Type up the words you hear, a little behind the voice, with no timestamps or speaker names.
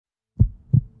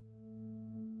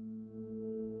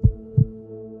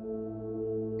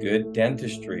good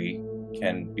dentistry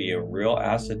can be a real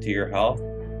asset to your health.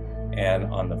 And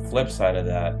on the flip side of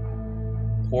that,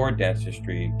 poor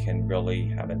dentistry can really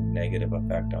have a negative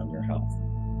effect on your health.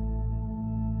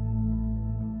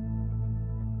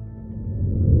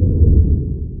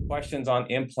 Questions on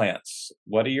implants.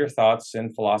 What are your thoughts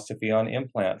and philosophy on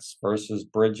implants versus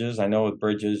bridges? I know with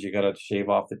bridges, you got to shave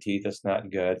off the teeth. That's not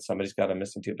good. Somebody's got a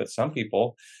missing tooth. But some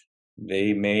people,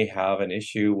 they may have an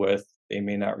issue with, they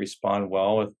may not respond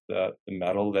well with the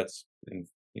metal that's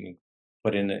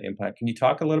put in the implant. Can you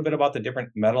talk a little bit about the different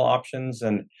metal options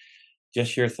and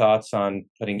just your thoughts on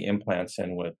putting implants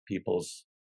in with people's,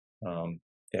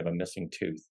 they have a missing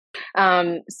tooth?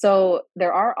 So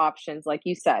there are options, like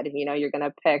you said, you're going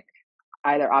to pick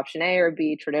either option A or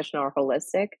B, traditional or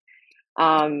holistic.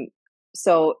 Um,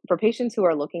 so for patients who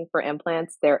are looking for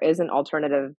implants, there is an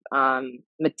alternative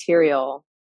material.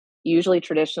 Usually,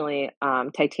 traditionally,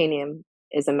 titanium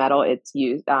is a metal. It's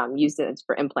used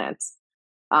for implants.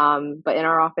 But in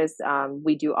our office,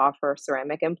 we do offer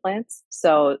ceramic implants.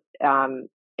 So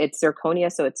it's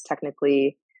zirconia, so it's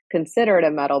technically considered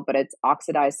a metal, but it's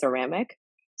oxidized ceramic.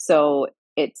 So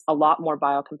it's a lot more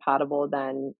biocompatible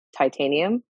than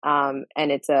titanium, and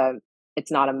it's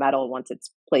not a metal once it's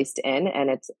placed in,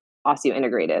 and it's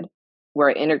osseointegrated, where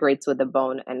it integrates with the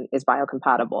bone and is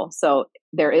biocompatible. So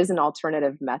there is an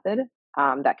alternative method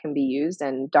that can be used.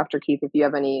 And Dr. Keith, if you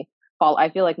have any, I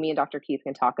feel like me and Dr. Keith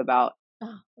can talk about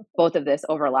both of this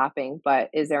overlapping. But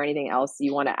is there anything else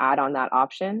you want to add on that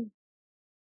option?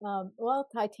 Well,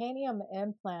 titanium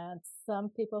implants, some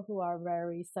people who are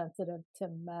very sensitive to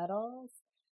metals,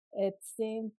 it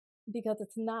seems because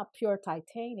it's not pure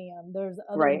titanium, there's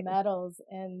other Right. metals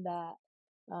in that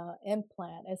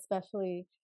implant, especially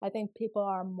I think people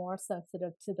are more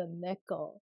sensitive to the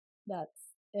nickel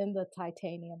that's in the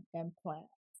titanium implant.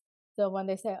 So when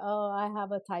they say, "Oh, I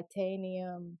have a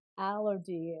titanium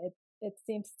allergy," it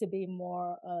seems to be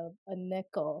more of a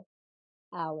nickel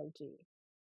allergy,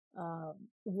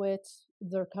 which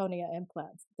zirconia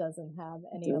implants doesn't have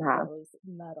any Do of have. those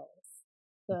metals.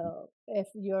 So if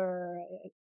you're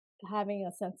having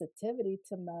a sensitivity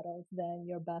to metals, then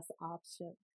your best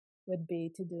option would be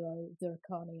to do a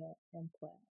zirconia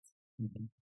implant. Mhm.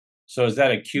 So is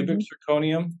that a cubic Hmm.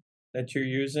 zirconium that you're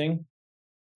using?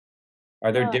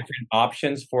 Are there Uh, different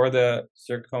options for the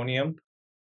zirconium,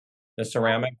 the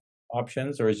ceramic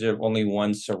options, or is there only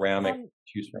one ceramic to um,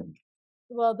 choose from?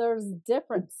 well, there's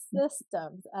different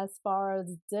systems as far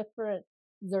as different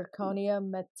zirconia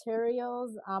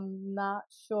materials. I'm not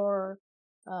sure,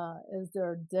 is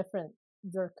there different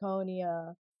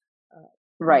zirconia, uh,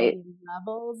 Right. maybe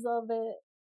levels of it,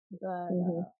 but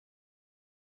Hmm.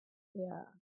 yeah.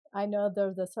 I know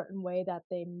there's a certain way that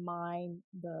they mine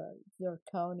the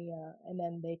zirconia and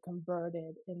then they convert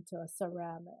it into a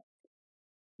ceramic.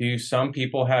 Do some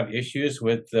people have issues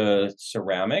with the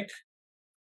ceramic?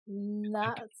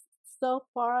 Not so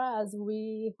far as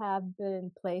we have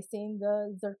been placing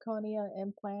the zirconia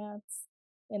implants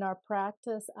in our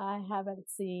practice, I haven't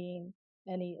seen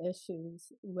any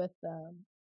issues with them.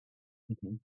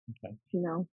 Mhm. Okay.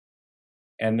 No.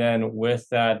 And then with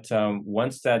that,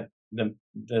 once that the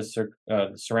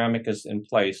ceramic is in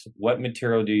place, what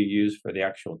material do you use for the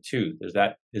actual tooth? Does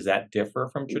that differ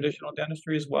from traditional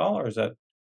dentistry as well, or is that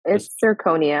just It's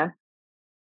zirconia.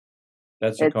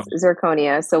 that's It's zirconia?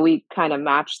 zirconia. So we kind of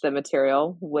match the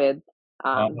material with the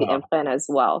Uh-huh. implant as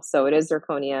well. So it is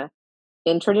zirconia.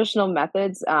 In traditional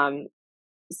methods,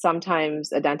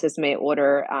 sometimes a dentist may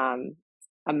order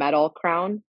a metal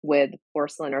crown with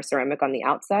porcelain or ceramic on the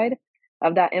outside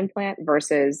of that implant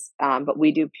versus, but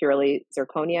we do purely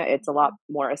zirconia. It's a lot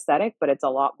more aesthetic, but it's a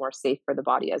lot more safe for the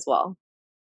body as well.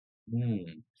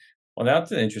 Hmm. Well,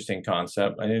 that's an interesting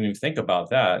concept. I didn't even think about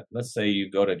that. Let's say you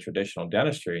go to traditional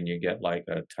dentistry and you get like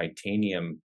a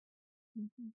titanium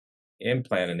Mhm.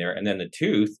 implant in there, and then the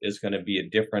tooth is going to be a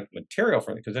different material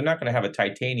for it because they're not going to have a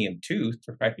titanium tooth,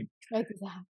 right?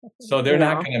 Exactly. So they're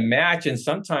not No. going to match. And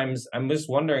sometimes I'm just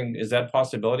wondering, is that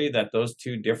possibility that those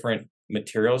two different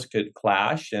materials could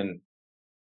clash and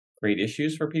create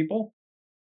issues for people?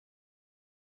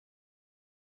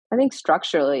 I think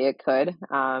structurally it could.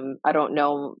 I don't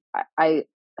know. I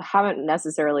haven't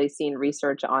necessarily seen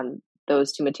research on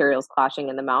those two materials clashing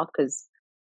in the mouth because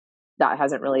that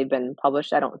hasn't really been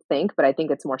published, I don't think. But I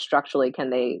think it's more structurally,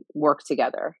 can they work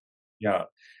together? Yeah.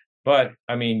 But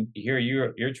I mean, here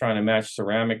you're trying to match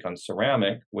ceramic on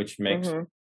ceramic, which Hmm.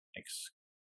 makes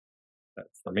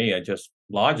for me, it just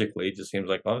logically it just seems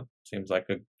like, well, it seems like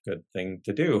a good thing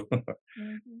to do,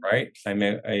 Mhm. right? I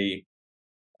mean,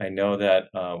 I know that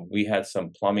we had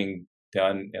some plumbing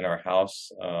done in our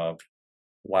house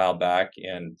while back,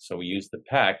 and so we use the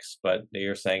PEX. But they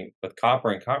are saying with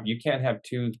copper and copper, you can't have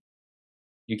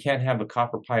a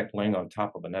copper pipe laying on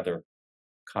top of another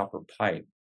copper pipe.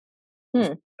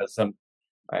 Hmm. Some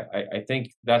I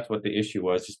think that's what the issue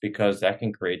was, just because that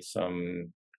can create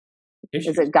some Is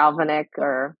issues. it galvanic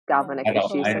or Yeah, galvanic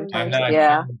issues I'm sometimes? not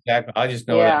Yeah. sure exactly. I just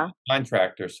know that Yeah. the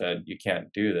contractor said you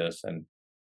can't do this, and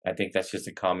I think that's just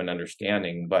a common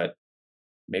understanding. But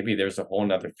maybe there's a whole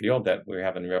nother field that we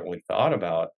haven't really thought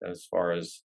about as far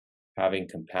as having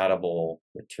compatible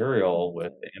material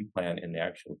with the implant in the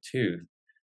actual tooth.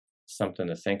 Something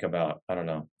to think about. I don't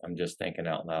know. I'm just thinking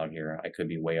out loud here. I could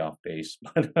be way off base,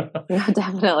 but Yeah,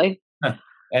 definitely.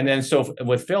 and then so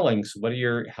with fillings,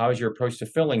 how is your approach to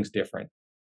fillings different?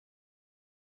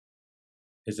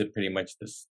 Is it pretty much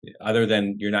this, other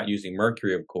than you're not using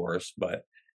mercury, of course, but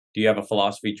do you have a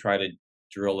philosophy, try to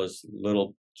drill as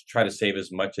little, try to save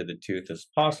as much of the tooth as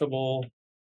possible?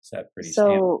 Is that pretty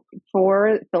standard? So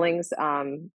for fillings,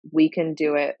 we can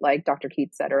do it like Dr.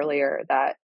 Keith said earlier,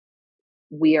 that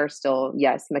we are still,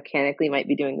 yes, mechanically might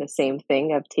be doing the same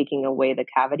thing of taking away the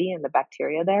cavity and the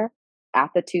bacteria there at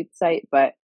the tooth site,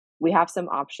 but we have some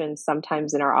options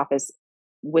sometimes in our office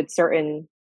with certain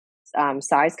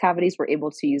size cavities. We're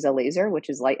able to use a laser, which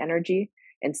is light energy,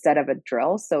 instead of a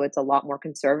drill. So it's a lot more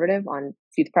conservative on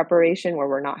tooth preparation, where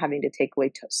we're not having to take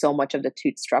away so much of the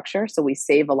tooth structure. So we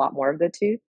save a lot more of the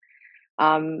tooth.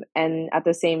 And at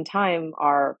the same time,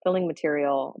 our filling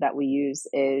material that we use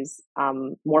is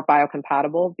more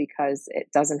biocompatible because it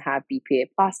doesn't have BPA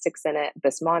plastics in it,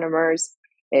 bismonomers.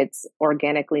 It's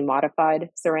organically modified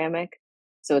ceramic.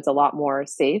 So it's a lot more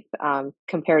safe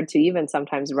compared to even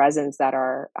sometimes resins that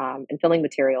are and filling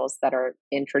materials that are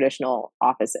in traditional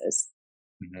offices.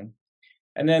 Mhm.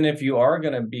 And then if you are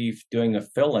going to be doing a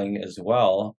filling as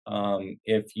well,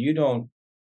 if you don't,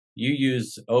 you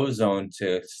use ozone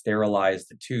to sterilize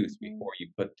the tooth Mhm. before you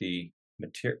put the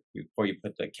material, before you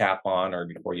put the cap on, or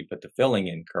before you put the filling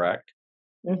in, correct?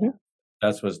 Hmm. Yeah.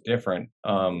 That's what's different.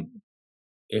 Mhm.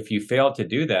 If you fail to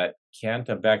do that, can't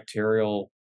a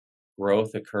bacterial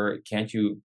growth occur? Can't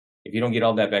you, if you don't get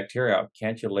all that bacteria out,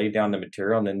 can't you lay down the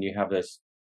material and then you have this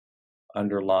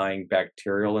underlying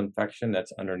bacterial infection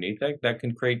that's underneath it that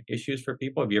can create issues for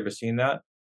people? Have you ever seen that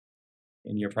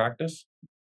in your practice?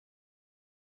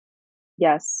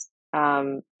 Yes,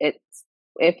 it's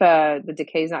if the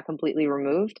decay is not completely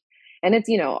removed, and it's,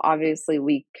 obviously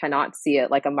we cannot see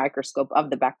it like a microscope of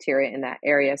the bacteria in that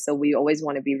area. So we always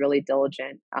want to be really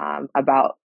diligent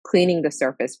about cleaning the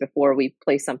surface before we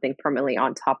place something permanently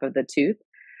on top of the tooth,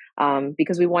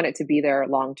 because we want it to be there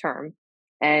long term.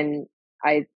 And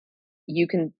I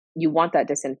you want that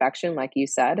disinfection, like you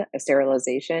said, a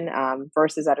sterilization,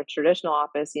 versus at a traditional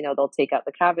office, they'll take out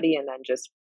the cavity and then just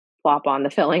plop on the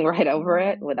filling right over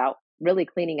it Mhm. without really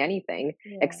cleaning anything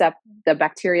Yeah. except the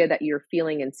bacteria that you're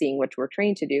feeling and seeing, which we're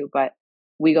trained to do. But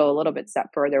we go a little bit step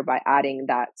further by adding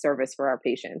that service for our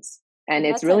patients. And And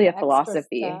it's that's an really a extra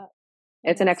philosophy. step,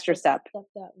 an It's an extra extra step. step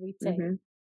that we take. Hmm.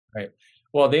 Right.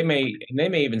 Well, they may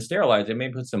even sterilize. They may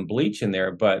put some bleach in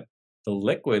there, but the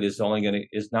liquid is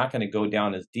not gonna go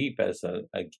down as deep as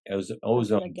as As the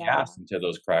ozone gas gas. into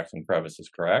those cracks and crevices,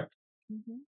 correct?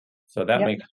 Mhm. So that Yep.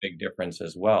 makes a big difference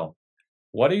as well.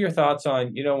 What are your thoughts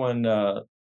on, when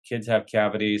kids have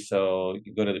cavities? So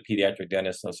you go to the pediatric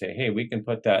dentist, they'll say, "Hey, we can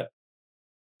put that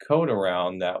coat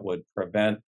around that would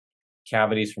prevent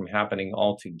cavities from happening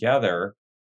altogether."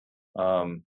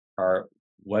 Um, are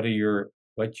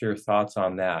what's your thoughts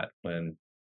on that when,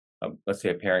 let's say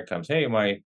a parent comes, "Hey,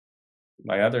 my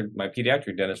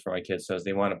pediatric dentist for my kids says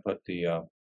they want to put the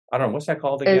I don't know what's that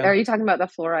called Are again?" you talking about the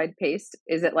fluoride paste?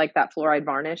 Is it like that fluoride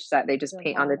varnish that they just The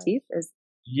paint on the varnish. teeth? Is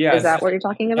Yes, that what you're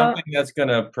talking about? something that's going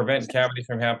to prevent cavities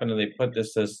from happening. They put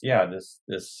this yeah, this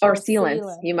Or Or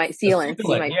sealants? You might sealants. the sealants. You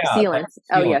sealant. might Yeah, that's sealants.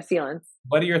 Oh sealant. yeah, sealants.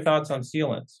 What are your thoughts on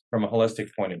sealants from a holistic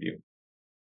point of view?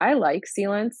 I like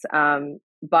sealants,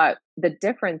 but the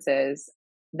difference is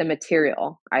the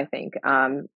material, I think.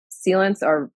 Sealants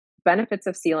are benefits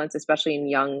of sealants, especially in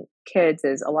young kids,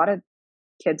 is a lot of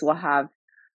kids will have,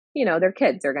 they're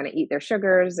kids. They're going to eat their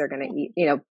sugars. They're going to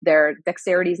eat, their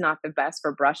dexterity is not the best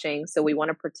for brushing. So we want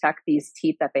to protect these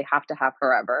teeth that they have to have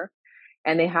forever.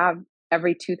 And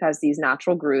every tooth has these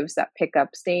natural grooves that pick up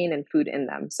stain and food in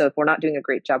them. So if we're not doing a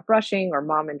great job brushing, or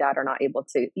mom and dad are not able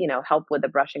to, help with the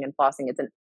brushing and flossing, it's a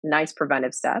nice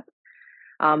preventive step.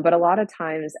 But a lot of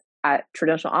times at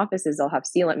traditional offices, they'll have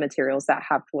sealant materials that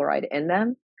have fluoride in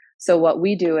them. So what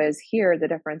we do is here, the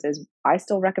difference is I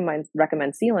still recommend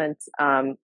sealants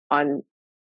on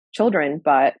children,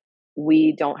 but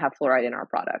we don't have fluoride in our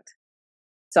product.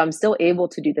 So I'm still able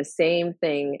to do the same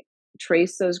thing,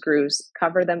 trace those grooves,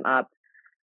 cover them up,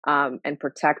 and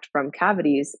protect from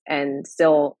cavities and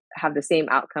still have the same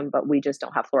outcome, but we just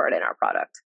don't have fluoride in our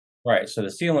product. Right. So the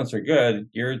sealants are good.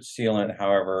 Your sealant,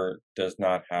 however, does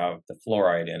not have the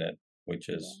fluoride in it, which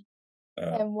Yeah. is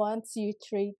And once you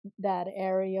treat that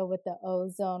area with the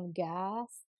ozone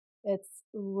gas, it's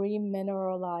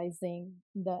remineralizing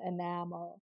the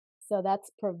enamel. So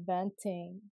that's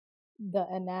preventing the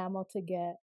enamel to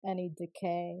get any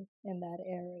decay in that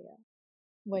area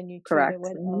when you treat it Correct.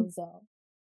 with ozone.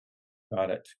 got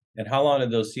it. And how long do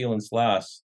those sealants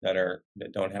last that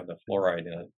don't have the fluoride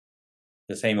in it?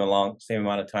 The same amount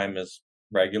of time as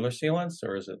regular sealants,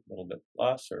 or is it a little bit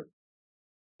less? Or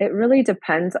It really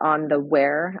depends on the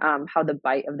wear, how the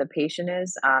bite of the patient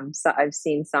is. So I've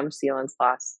seen some sealants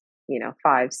last,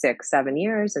 5, 6, 7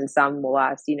 years, and some will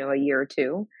last, a year or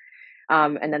two.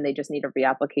 And then they just need a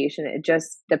reapplication. It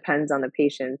just depends on the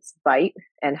patient's bite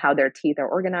and how their teeth are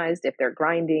organized. If they're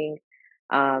grinding,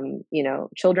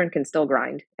 children can still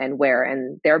grind and wear,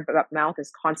 and their mouth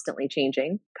is constantly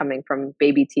changing, coming from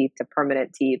baby teeth to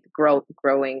permanent teeth,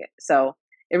 growing. So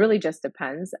it really just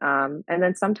depends. And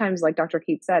then sometimes, like Dr.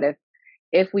 Keith said,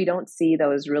 if we don't see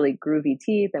those really groovy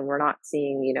teeth and we're not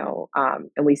seeing,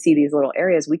 and we see these little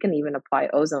areas, we can even apply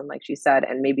ozone, like she said,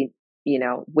 and maybe,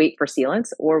 wait for sealants,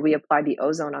 or we apply the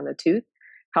ozone on the tooth,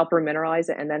 help remineralize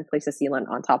it, and then place a sealant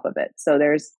on top of it. So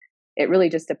it really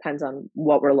just depends on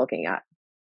what we're looking at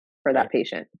for right, that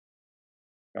patient.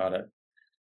 got it.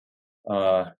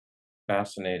 Uh,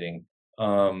 fascinating.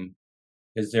 Um,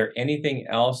 is there anything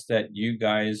else that you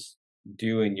guys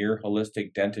do in your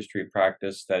holistic dentistry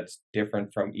practice that's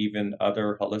different from even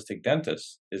other holistic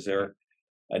dentists? Is there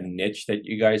a niche that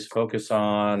you guys focus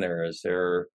on, or is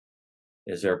there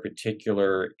a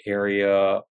particular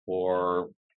area or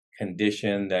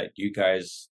condition that you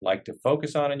guys like to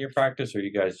focus on in your practice, or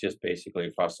you guys just basically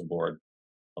across the board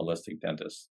holistic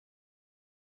dentists?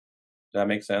 Does that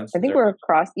make sense? I think we're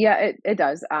across. Yeah, it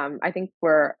does. I think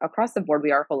we're across the board.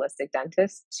 We are holistic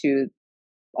dentists to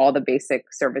all the basic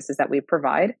services that we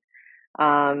provide.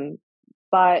 Um,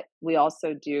 but we're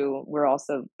also,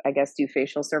 I guess, do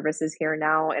facial services here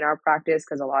now in our practice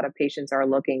because a lot of patients are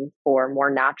looking for more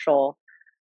natural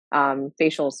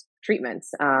facial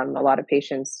treatments. A lot of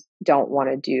patients don't want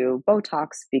to do Botox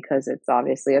because it's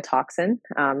obviously a toxin.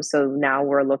 So now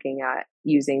we're looking at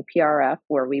using PRF,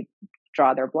 where we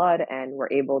draw their blood and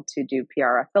we're able to do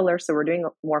PRF fillers. So we're doing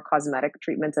more cosmetic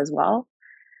treatments as well.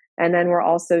 And then we're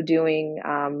also doing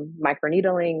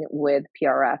microneedling with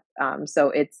PRF.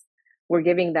 We're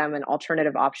giving them an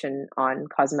alternative option on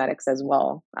cosmetics as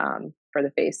well, for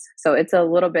the face. So it's a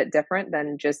little bit different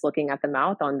than just looking at the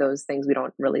mouth. On those things, we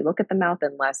don't really look at the mouth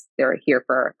unless they're here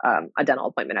for a dental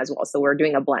appointment as well. So we're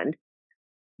doing a blend.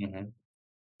 Hmm.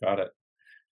 Got it.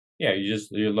 Yeah,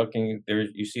 you're looking there.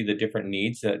 You see the different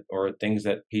needs that or things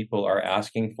that people are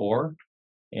asking for,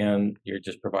 and you're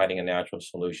just providing a natural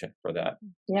solution for that.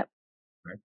 Yep.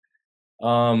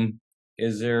 Right?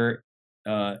 Is there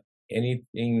uh,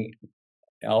 anything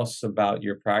else about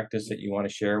your practice that you want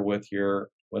to share with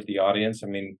the audience? I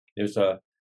mean,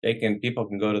 people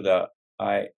can go to the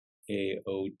IAOTM.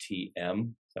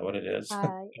 Is that what it is?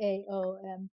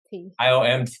 IAOMT.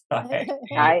 IOM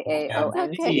IAOMT.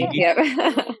 It's okay. Yep.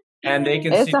 and they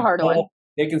can It's see a hard one.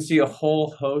 a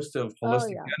whole host of Oh,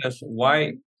 holistic yeah. dentists.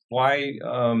 Mhm. Why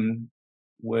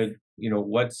would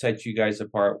what sets you guys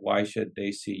apart? Why should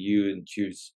they see you and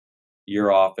choose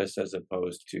your office as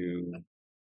opposed to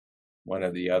one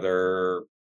of the other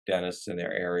dentists in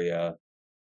their area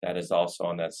that is also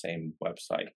on that same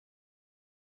website?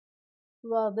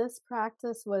 Well, this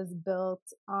practice was built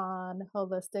on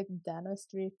holistic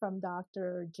dentistry from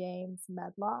Dr. James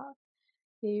Medlock.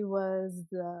 He was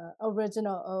the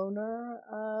original owner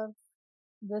of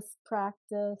this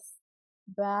practice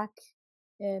back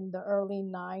in the early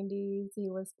 90s. He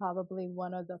was probably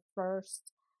one of the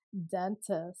first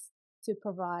dentists to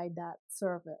provide that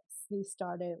service. He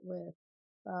started with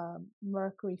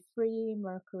mercury free,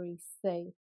 mercury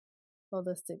safe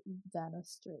holistic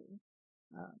dentistry.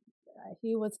 Um,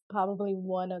 he was probably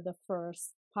one of the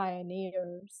first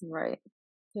pioneers Right.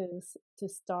 to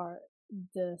start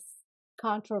this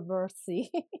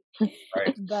controversy.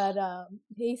 Right. But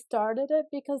he started it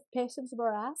because patients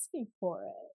were asking for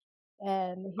it,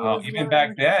 and he Oh, was even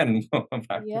back learning. then,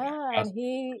 back then. Yeah,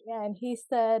 and he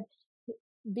said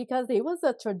because he was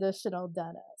a traditional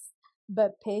dentist,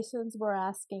 but patients were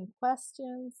asking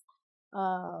questions,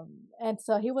 and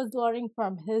so he was learning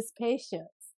from his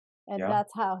patients, and Yeah.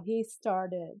 that's how he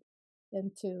started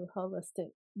into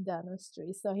holistic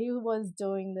dentistry. So he was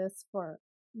doing this for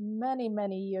many,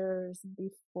 many years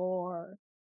before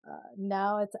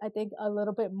Now it's, I think, a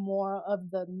little bit more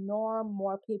of the norm.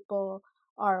 More people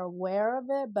are aware of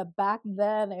it, but back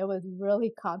then it was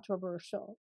really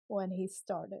controversial when he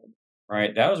started.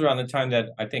 Right. That was around the time that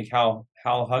I think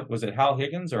was it Hal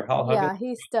Higgins or Hal Huggins? Yeah,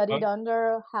 he studied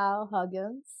under Hal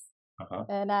Huggins, Uh-huh.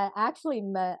 and I actually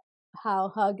met Hal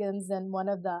Huggins in one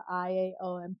of the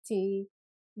IAOMT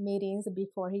meetings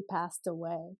before he passed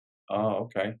away. Oh,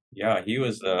 okay. Yeah, he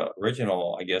was Mhm. the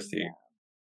original, I guess, Yeah.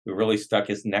 who really stuck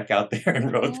his neck out there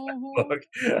and wrote Mhm. that Mhm.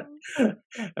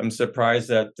 book. I'm surprised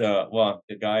that, well,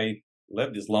 the guy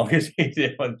lived as long as he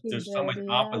did, but He there's so did, much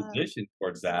yeah. opposition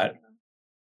towards that. Yeah.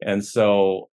 And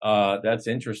so, that's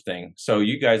interesting. So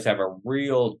you guys have a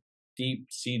real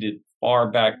deep-seated, far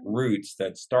back Mhm. roots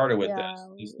that started with Yeah, this.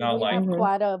 It's not we like have Mhm.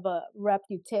 quite of a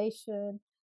reputation.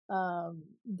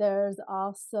 There's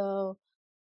also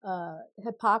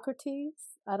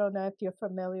Hippocrates. I don't know if you're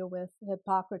familiar with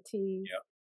Hippocrates yeah,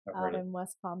 I've heard out it. in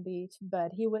West Palm Beach,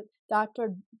 but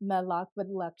Dr. Medlock would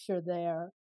lecture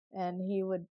there, and he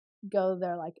would go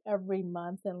there like every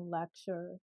month and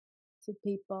lecture to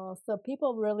people. So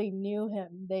people really knew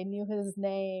him. They knew his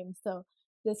name. So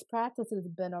this practice has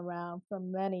been around for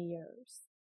many years.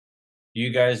 Do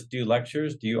you guys do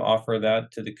lectures? Do you offer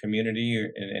that to the community or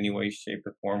in any way, shape,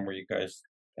 or form where you guys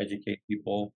educate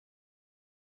people?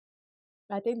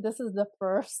 I think this is the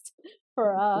first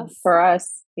for us For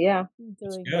us, yeah.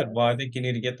 That's doing good. this. Well, I think you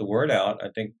need to get the word out. I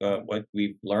think Yeah. what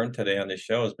we've learned today on this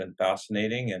show has been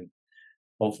fascinating and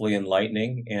hopefully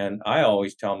enlightening. And I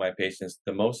always tell my patients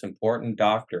the most important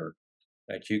doctor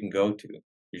that you can go to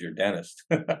is your dentist.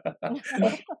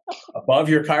 Above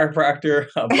your chiropractor,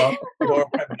 above your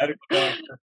medical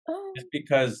doctor, just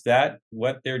because that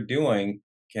what they're doing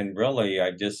can really,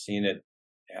 I've just seen it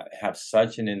have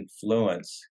such an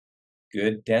influence.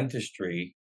 Good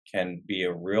dentistry can be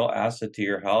a real asset to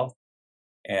your health.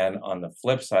 And on the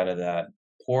flip side of that,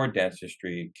 poor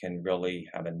dentistry can really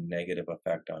have a negative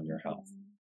effect on your health.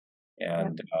 Yep.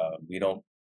 And we don't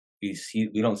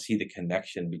see the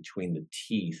connection between the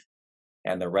teeth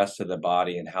and the rest of the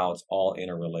body and how it's all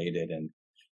interrelated. And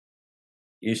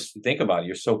think about it,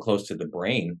 you're so close to the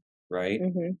brain, right?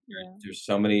 Mhm. Yeah. There's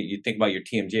so many. You think about your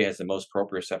TMJ has the most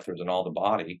proprioceptors in all the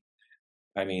body.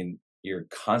 I mean, you're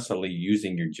constantly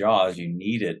using your jaws. You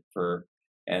need it for,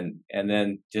 and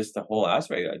then just the whole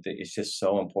aspect. I think it's just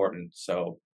so important.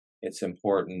 So it's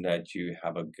important that you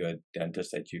have a good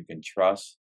dentist that you can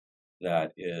trust,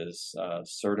 that is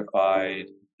certified,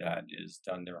 that is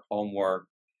done their homework,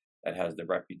 that has the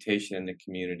reputation in the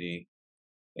community.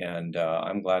 And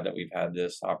I'm glad that we've had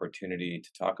this opportunity to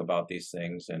talk about these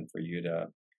things and for you to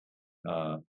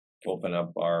uh, open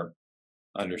up our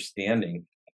understanding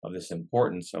of this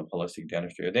importance of holistic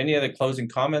dentistry. Are there any other closing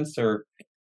comments or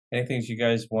anything you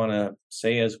guys want to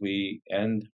say as we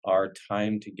end our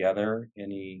time together?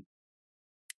 Any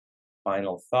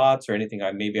final thoughts or anything?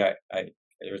 I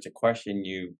there was a question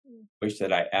you wish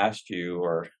that I asked you,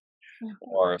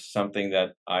 or something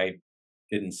that I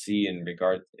didn't see in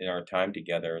regard in our time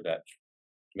together that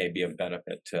may be of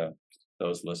benefit to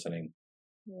those listening.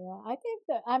 Yeah, I think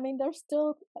that, I mean, there's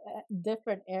still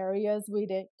different areas we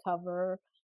didn't cover.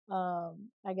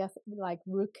 I guess like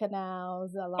root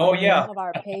canals. A Oh lot yeah, of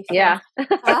our Yeah. patients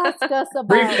ask us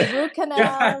brief. about root Yeah,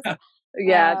 canals.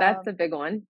 Yeah, that's a Um, big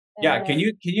one. yeah. and Can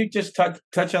you just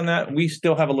touch on that? We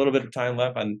still have a little bit of time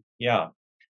left, and yeah,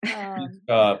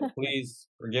 um, please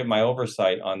forgive my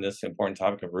oversight on this important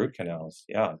topic of root canals.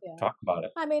 Yeah, yeah, talk about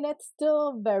it. I mean, it's still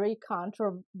a very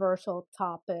controversial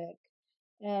topic.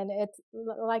 And it's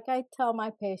like I tell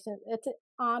my patients, it's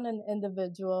on an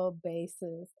individual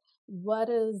basis. What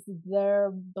is their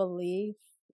belief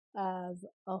as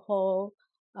a whole?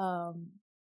 Um,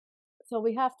 so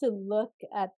we have to look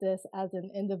at this as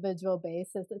an individual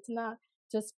basis. It's not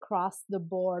just cross the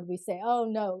board. We say, oh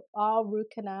no, all root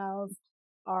canals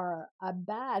are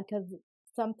bad, because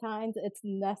sometimes it's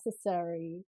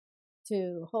necessary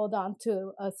to hold on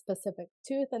to a specific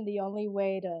tooth, and the only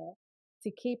way to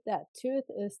keep that tooth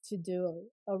is to do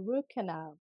a root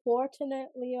canal.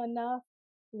 Fortunately enough,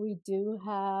 we do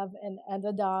have an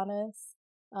endodontist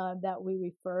that we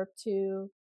refer to,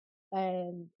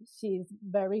 and she's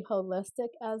very holistic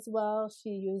as well. She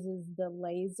uses the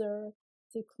laser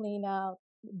to clean out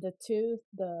the tooth,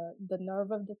 the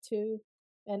nerve of the tooth,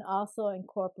 and also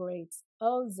incorporates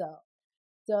ozone.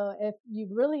 So if you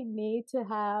really need to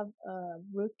have a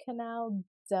root canal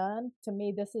done, to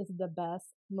me, this is the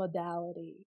best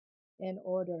modality in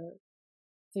order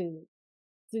to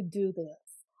to do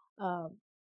this. Um,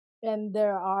 and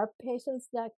there are patients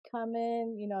that come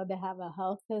in, they have a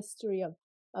health history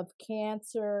of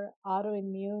cancer,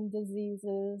 autoimmune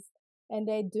diseases, and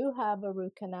they do have a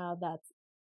root canal that's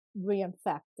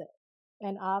reinfected.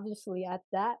 And obviously, at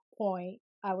that point,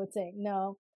 I would say,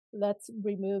 no, let's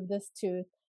remove this tooth,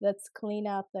 let's clean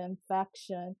out the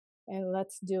infection, and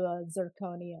let's do a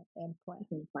zirconia implant.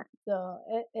 So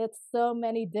it's so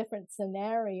many different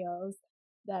scenarios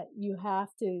that you have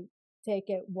to take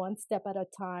it one step at a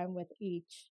time with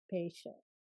each patient.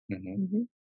 Hmm. Mhm.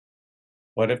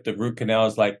 What if the root canal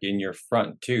is like in your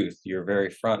front tooth, your very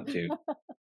front tooth?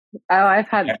 Oh, Yeah, I've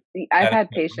that had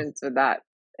patients with that.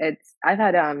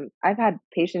 I've had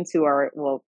patients who are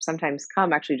will sometimes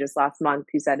come actually just last month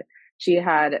who said she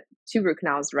had two root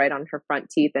canals right on her front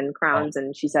teeth and oh, crowns,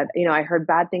 and she said, I heard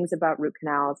bad things about root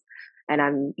canals, and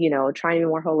I'm trying to be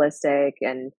more holistic,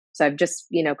 and so I've just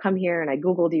come here and I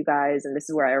googled you guys, and this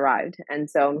is where I arrived, and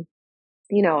so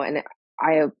and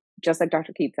I just like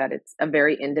Dr. Keith said, it's a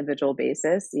very individual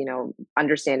basis,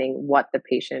 understanding what the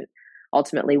patient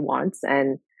ultimately wants,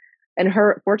 and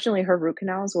her fortunately her root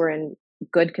canals were in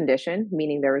good condition,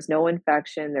 meaning there was no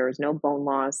infection, there was no bone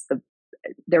loss,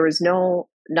 there was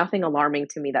nothing alarming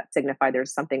to me that signified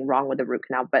there's something wrong with the root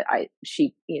canal, but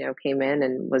she came in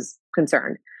and was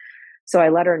concerned. So I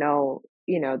let her know,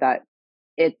 that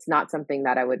it's not something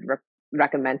that I would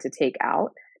recommend to take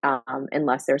out,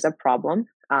 unless there's a problem.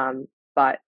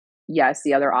 But yes,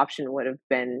 the other option would have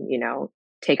been,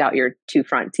 take out your two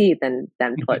front teeth and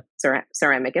then put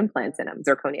ceramic implants in them,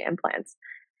 zirconia implants.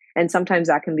 And sometimes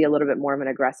that can be a little bit more of an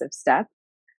aggressive step,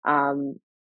 um,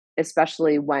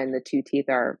 especially when the two teeth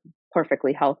are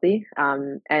perfectly healthy.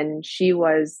 And she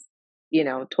was,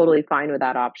 totally fine with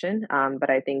that option. But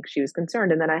I think she was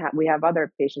concerned. And then we have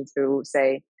other patients who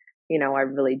say, I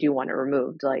really do want it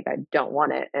removed. Like, I don't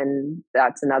want it. And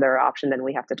that's another option then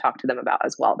we have to talk to them about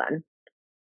as well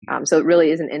then. So it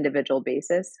really is an individual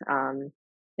basis,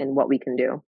 in what we can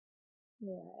do.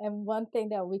 Yeah, and one thing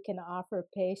that we can offer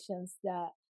patients that,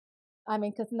 I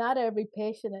mean, because not every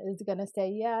patient is going to say,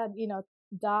 yeah,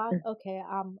 doc, okay,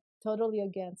 I'm totally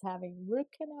against having root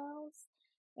canals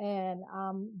and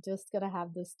I'm just going to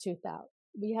have this tooth out.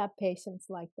 We have patients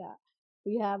like that.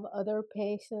 We have other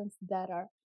patients that are,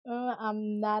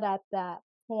 I'm not at that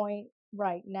point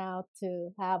right now to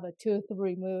have a tooth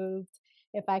removed.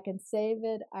 If I can save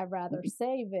it, I'd rather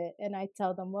save it. And I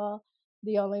tell them, well,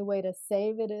 the only way to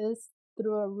save it is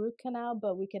through a root canal,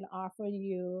 but we can offer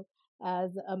you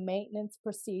as a maintenance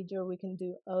procedure, we can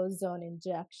do ozone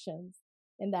injections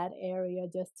in that area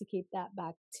just to keep that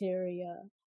bacteria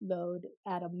load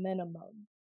at a minimum.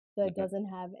 So it doesn't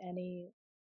have any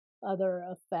other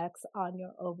effects on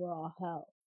your overall health.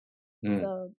 mm,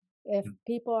 So if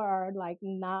people are like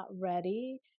not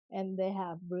ready and they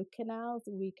have root canals,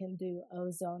 we can do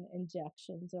ozone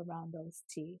injections around those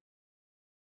teeth.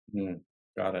 mm.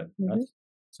 Got it. Mhm.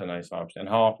 That's a nice option. And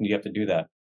how often do you have to do that?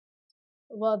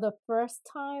 Well, the first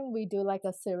time we do like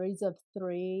a series of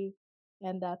three,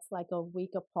 and that's like a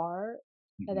week apart.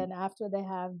 And Mhm. then after they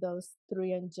have those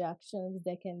three injections,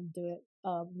 they can do it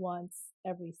once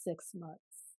every 6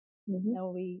 months. Mhm.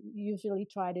 And we usually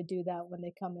try to do that when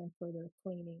they come in for their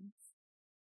cleanings.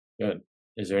 Good.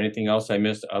 Is there anything else I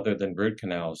missed other than root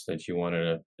canals that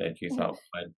that you thought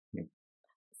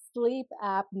Sleep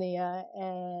apnea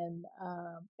and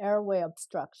airway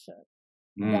obstruction.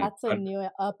 mm, That's a new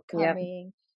Yep.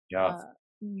 upcoming. yeah. Uh,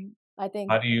 I think.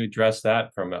 How do you address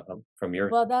that from your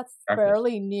Well, that's practice?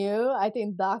 fairly new. I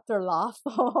think Dr.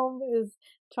 Lawful is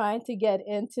trying to get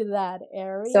into that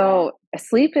area. So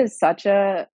sleep is such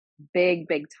a big,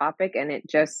 big topic, and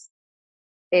it's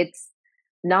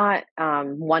not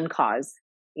one cause.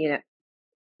 You know,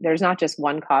 there's not just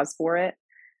one cause for it.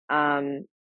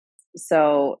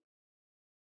 So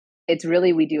it's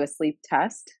really we do a sleep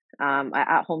test,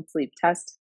 at home sleep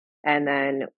test, and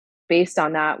then based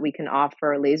on that, we can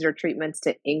offer laser treatments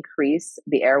to increase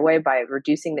the airway by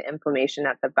reducing the inflammation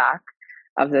at the back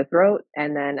of the throat.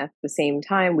 And then at the same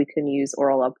time, we can use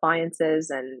oral appliances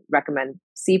and recommend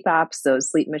CPAPs, those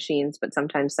sleep machines. But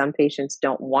sometimes some patients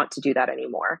don't want to do that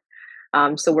anymore.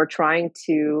 So we're trying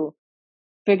to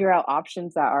figure out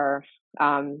options that are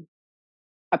um,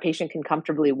 a patient can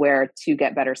comfortably wear to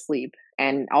get better sleep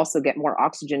and also get more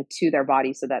oxygen to their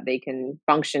body so that they can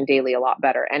function daily a lot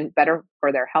better and better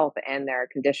for their health and their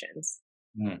conditions.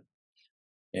 Mm,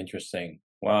 interesting.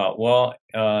 Wow. Well,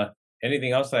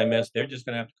 anything else I missed, they're just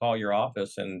gonna have to call your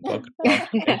office and book a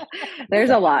consultation. There's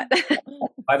a lot.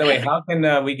 By the way, how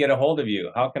can we get a hold of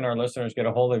you? How can our listeners get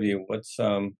a hold of you?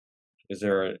 Is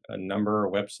there a number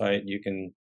or website you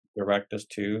can direct us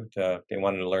to if they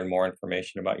wanted to learn more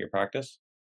information about your practice?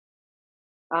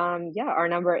 Yeah, our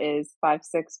number is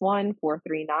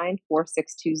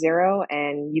 561-439-4620.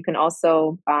 And you can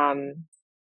also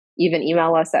even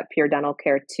email us at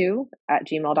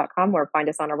puredentalcare2@gmail.com or find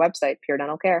us on our website, Pure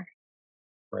Dental Care.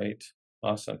 Great.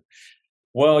 Awesome.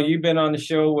 Well, you've been on the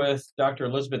show with Dr.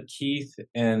 Elizabeth Keith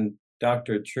and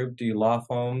Dr. Trupti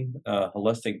Lafome,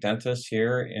 holistic dentist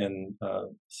here in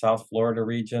South Florida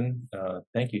region.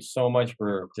 Thank you so much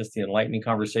for just the enlightening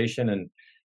conversation and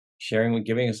sharing,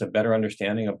 giving us a better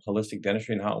understanding of holistic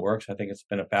dentistry and how it works. I think it's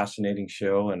been a fascinating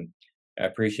show, and I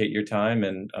appreciate your time.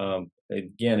 And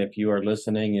again, if you are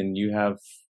listening and you have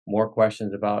more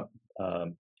questions about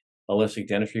holistic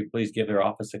dentistry, please give their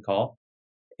office a call.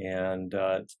 And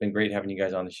it's been great having you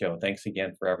guys on the show. Thanks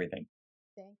again for everything.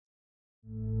 Thanks.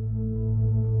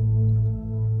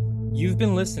 You've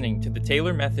been listening to the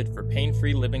Taylor Method for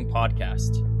Pain-Free Living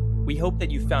podcast. We hope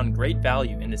that you found great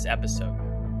value in this episode.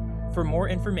 For more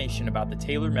information about the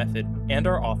Taylor Method and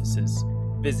our offices,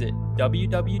 visit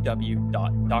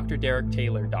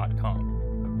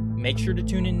www.drderektaylor.com. Make sure to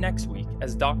tune in next week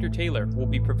as Dr. Taylor will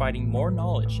be providing more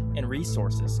knowledge and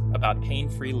resources about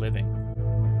pain-free living.